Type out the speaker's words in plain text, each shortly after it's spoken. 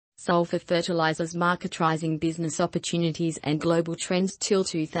Sulfur Fertilizers Market Rising Business Opportunities and Global Trends till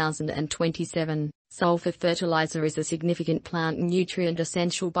 2027. Sulfur fertilizer is a significant plant nutrient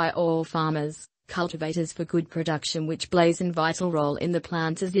essential by all farmers, cultivators for good production, which plays a vital role in the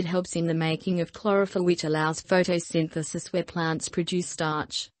plant as it helps in the making of chlorophyll, which allows photosynthesis where plants produce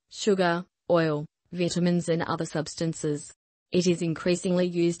starch, sugar, oil, vitamins and other substances. It is increasingly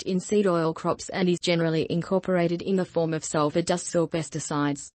used in seed oil crops and is generally incorporated in the form of sulfur dust or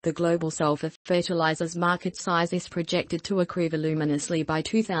pesticides. The global sulfur fertilizers market size is projected to accrue voluminously by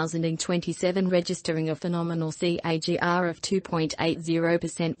 2027, registering a phenomenal CAGR of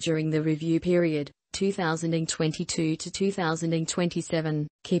 2.80% during the review period, 2022 to 2027.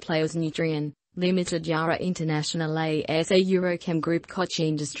 Key players: Nutrien Limited, Yara International ASA, EuroChem Group, Koch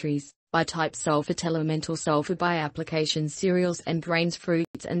Industries. By type: sulfur, elemental sulfur; by application: cereals and grains,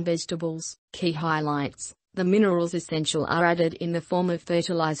 fruits and vegetables. Key highlights: the minerals essential are added in the form of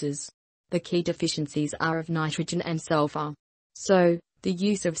fertilizers. The key deficiencies are of nitrogen and sulfur. So, the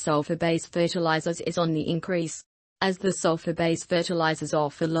use of sulfur-based fertilizers is on the increase. As the sulfur-based fertilizers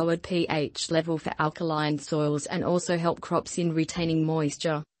offer lowered pH level for alkaline soils and also help crops in retaining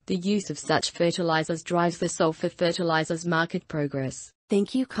moisture, the use of such fertilizers drives the sulfur fertilizers market progress.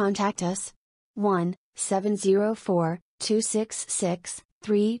 Thank you. Contact us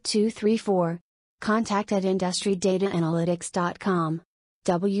 1-704-266-3234. Contact@IndustryDataAnalytics.com.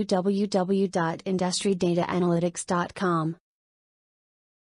 www.IndustryDataAnalytics.com